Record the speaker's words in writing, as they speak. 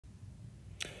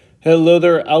Hello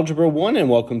there, Algebra 1, and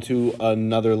welcome to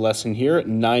another lesson here at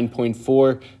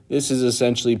 9.4. This is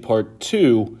essentially part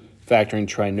 2, factoring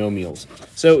trinomials.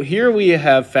 So here we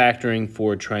have factoring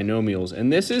for trinomials,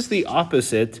 and this is the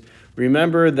opposite.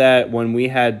 Remember that when we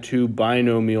had two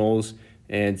binomials,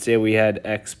 and say we had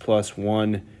x plus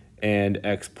 1 and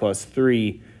x plus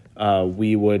 3,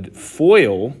 we would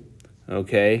FOIL,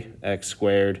 okay, x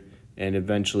squared, and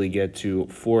eventually get to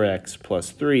 4x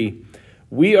plus 3.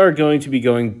 We are going to be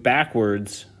going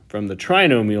backwards from the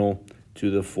trinomial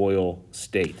to the FOIL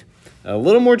state. A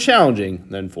little more challenging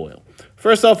than FOIL.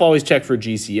 First off, always check for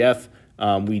GCF.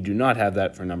 We do not have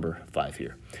that for number 5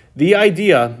 here. The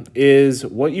idea is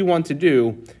what you want to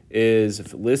do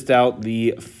is list out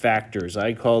the factors.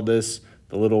 I call this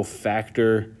the little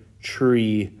factor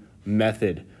tree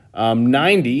method.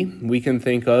 90 we can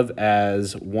think of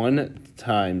as 1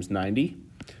 times 90.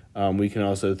 We can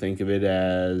also think of it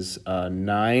as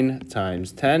 9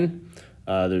 times 10.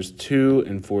 There's 2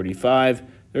 and 45.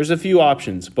 There's a few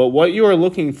options, but what you are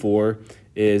looking for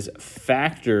is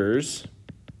factors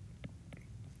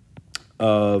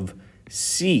of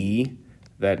C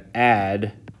that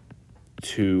add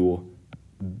to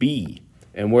B.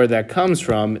 And where that comes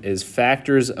from is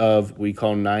factors of, we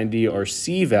call 90 our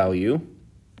C value,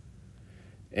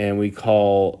 and we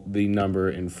call the number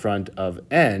in front of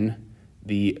n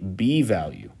the B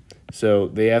value. So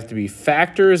they have to be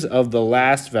factors of the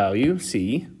last value,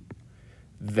 C,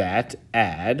 that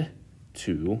add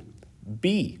to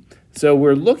B. So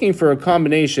we're looking for a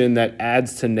combination that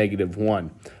adds to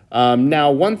 -1.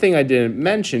 Now, one thing I didn't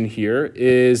mention here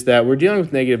is that we're dealing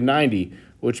with -90,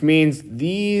 which means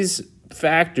these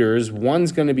factors,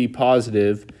 one's going to be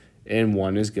positive and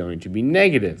one is going to be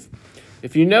negative.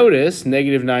 If you notice,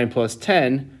 -9 plus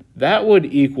 10, that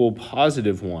would equal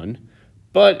 +1.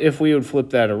 But if we would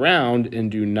flip that around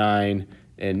and do 9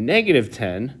 and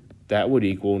 -10, that would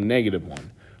equal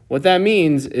 -1. What that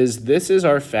means is this is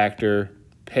our factor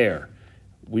pair.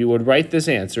 We would write this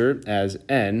answer as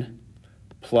n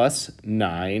plus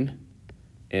 9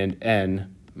 and n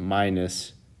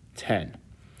minus 10.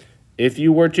 If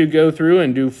you were to go through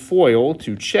and do FOIL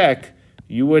to check,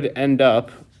 you would end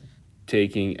up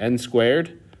taking n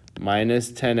squared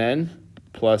minus 10n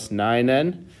plus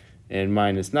 9n and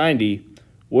minus 90,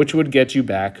 which would get you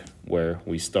back where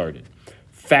we started.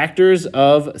 Factors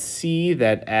of C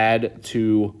that add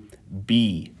to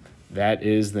B. That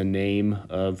is the name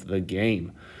of the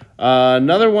game.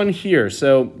 Another one here.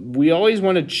 So we always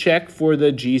want to check for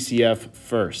the GCF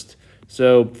first.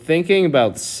 So thinking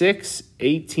about 6,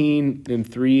 18, and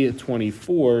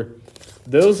 324,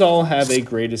 those all have a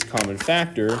greatest common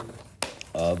factor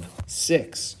of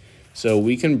 6. So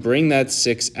we can bring that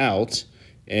 6 out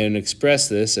and express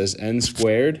this as n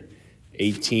squared.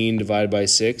 18 divided by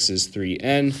 6 is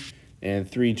 3n, and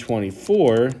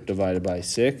 324 divided by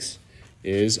 6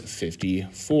 is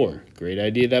 54. Great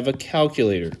idea to have a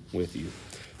calculator with you.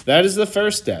 That is the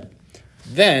first step.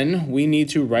 Then we need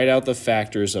to write out the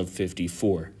factors of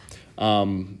 54.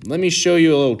 Let me show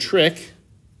you a little trick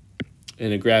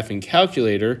in a graphing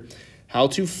calculator how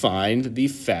to find the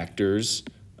factors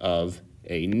of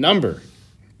a number.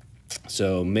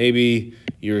 So maybe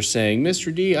you're saying,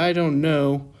 Mr. D, I don't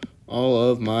know all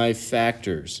of my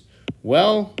factors.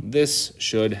 Well, this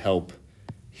should help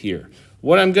here.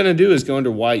 What I'm going to do is go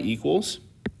under y equals,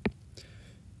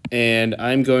 and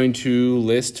I'm going to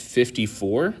list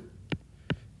 54,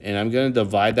 and I'm going to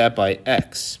divide that by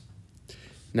x.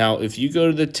 Now, if you go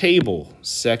to the table,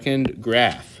 second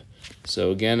graph,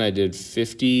 so again, I did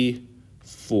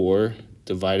 54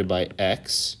 divided by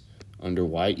x under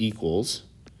y equals,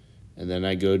 and then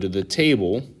I go to the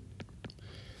table.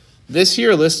 This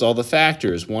here lists all the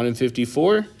factors: 1 and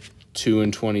 54, 2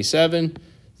 and 27,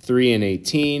 3 and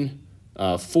 18,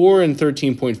 4 and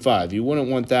 13.5. You wouldn't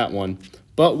want that one,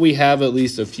 but we have at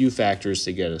least a few factors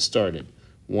to get us started.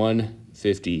 1,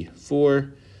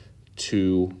 54,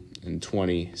 2 and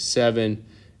 27,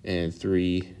 and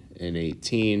 3 and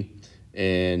 18,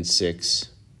 and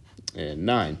 6 and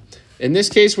 9. In this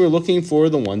case, we're looking for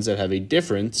the ones that have a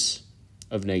difference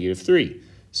of -3.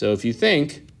 So if you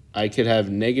think I could have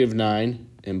 -9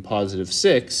 and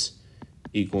 +6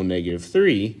 equal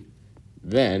 -3,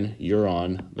 then you're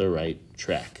on the right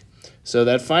track. So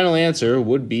that final answer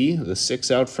would be the 6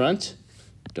 out front.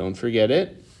 Don't forget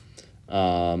it.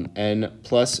 N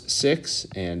plus 6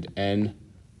 and n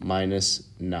minus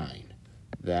 9.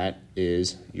 That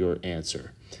is your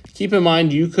answer. Keep in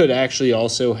mind you could actually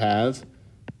also have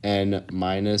n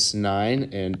minus 9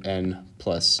 and n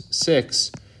plus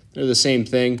 6. They're the same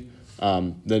thing.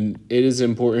 Then it is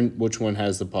important which one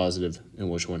has the positive and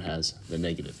which one has the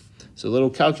negative. So a little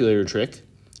calculator trick.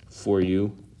 for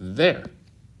you there.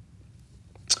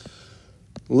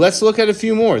 Let's look at a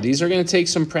few more. These are going to take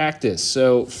some practice.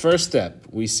 So first step,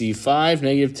 we see 5,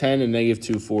 -10, and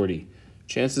 -240.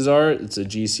 Chances are it's a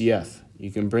GCF.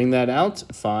 You can bring that out.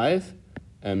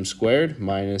 5m squared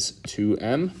minus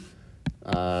 2m.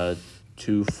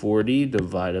 240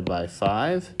 divided by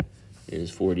 5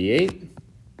 is 48.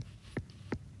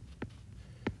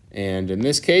 And in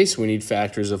this case, we need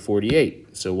factors of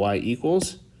 48. So y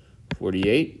equals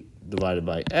 48 divided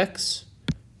by x.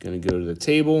 Going to go to the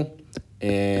table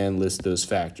and list those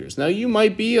factors. Now, you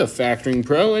might be a factoring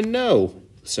pro and know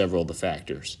several of the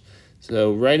factors.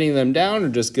 So writing them down or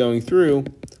just going through,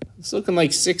 it's looking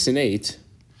like 6 and 8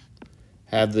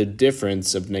 have the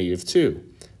difference of -2.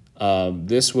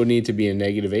 This would need to be a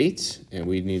 -8, and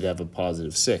we'd need to have a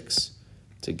 +6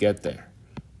 to get there.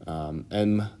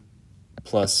 M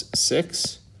plus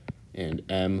 6 and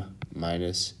m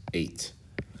minus 8.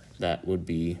 That would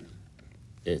be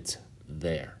it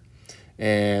there.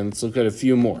 And let's look at a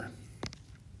few more.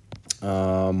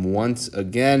 Once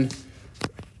again,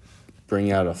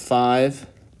 bring out a 5.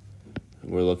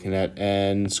 We're looking at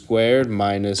n squared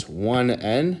minus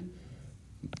 1n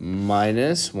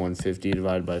minus 150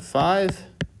 divided by 5,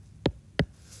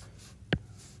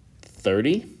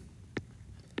 30.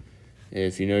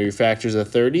 If you know your factors of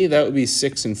 30, that would be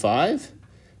 6 and 5.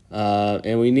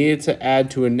 And we needed to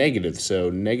add to a negative, so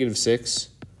 -6,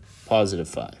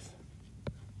 +5.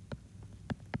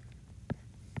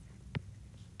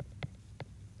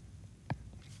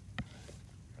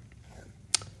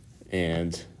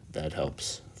 And that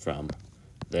helps from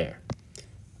there.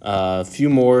 A few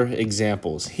more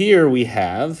examples. Here we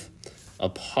have a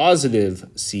positive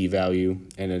c value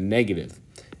and a negative.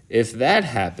 If that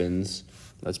happens,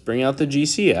 let's bring out the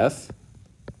GCF.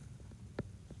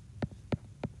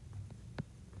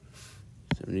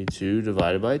 72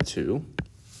 divided by 2.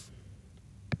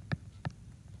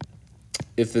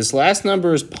 If this last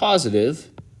number is positive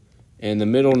and the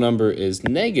middle number is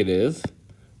negative,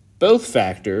 both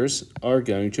factors are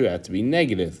going to have to be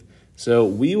negative. So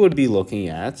we would be looking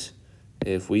at,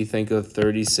 if we think of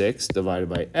 36 divided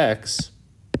by x,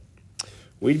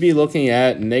 we'd be looking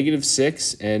at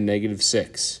 -6 and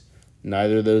 -6.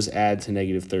 Neither of those add to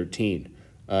 -13.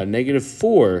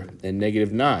 -4 and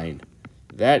 -9,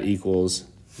 that equals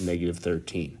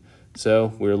 -13.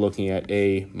 So we're looking at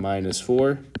a minus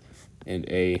 4 and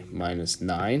a minus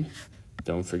 9.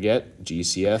 Don't forget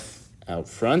GCF out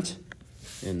front,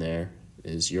 and there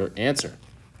is your answer.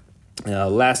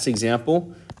 Last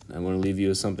example, I want to leave you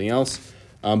with something else.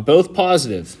 Both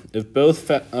positive. If both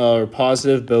are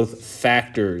positive, both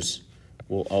factors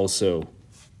will also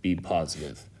be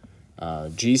positive.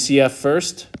 GCF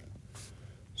first.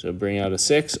 So bring out a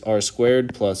 6, r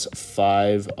squared plus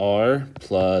 5r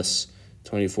plus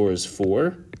 24 is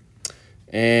 4.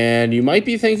 And you might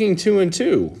be thinking 2 and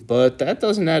 2, but that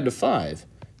doesn't add to 5.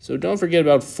 So don't forget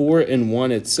about 4 and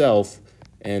 1 itself,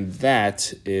 and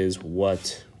that is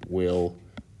what will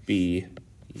be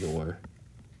your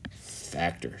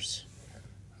factors.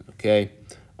 Okay.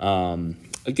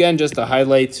 Again, just to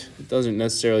highlight, it doesn't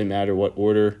necessarily matter what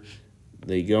order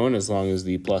they go in as long as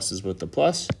the plus is with the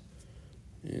plus,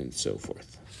 and so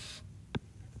forth.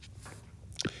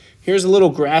 Here's a little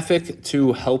graphic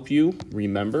to help you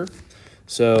remember.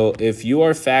 So if you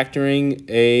are factoring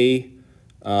a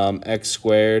x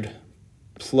squared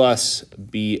plus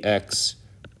bx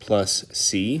plus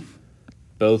c,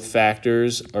 both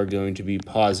factors are going to be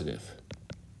positive.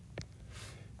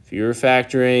 If you're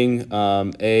factoring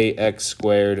ax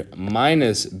squared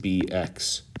minus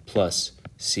bx plus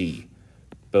c,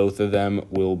 both of them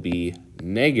will be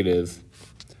negative.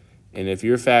 And if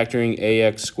you're factoring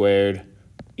ax squared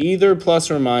either plus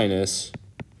or minus,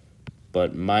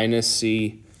 but minus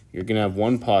c, you're going to have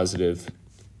one positive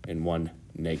and one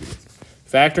negative.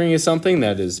 Factoring is something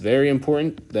that is very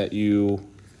important that you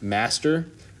master.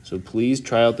 So please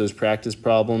try out those practice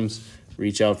problems.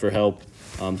 Reach out for help.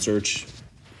 Search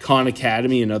Khan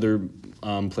Academy and other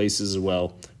places as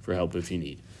well for help if you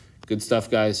need. Good stuff,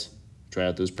 guys. Try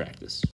out those practice.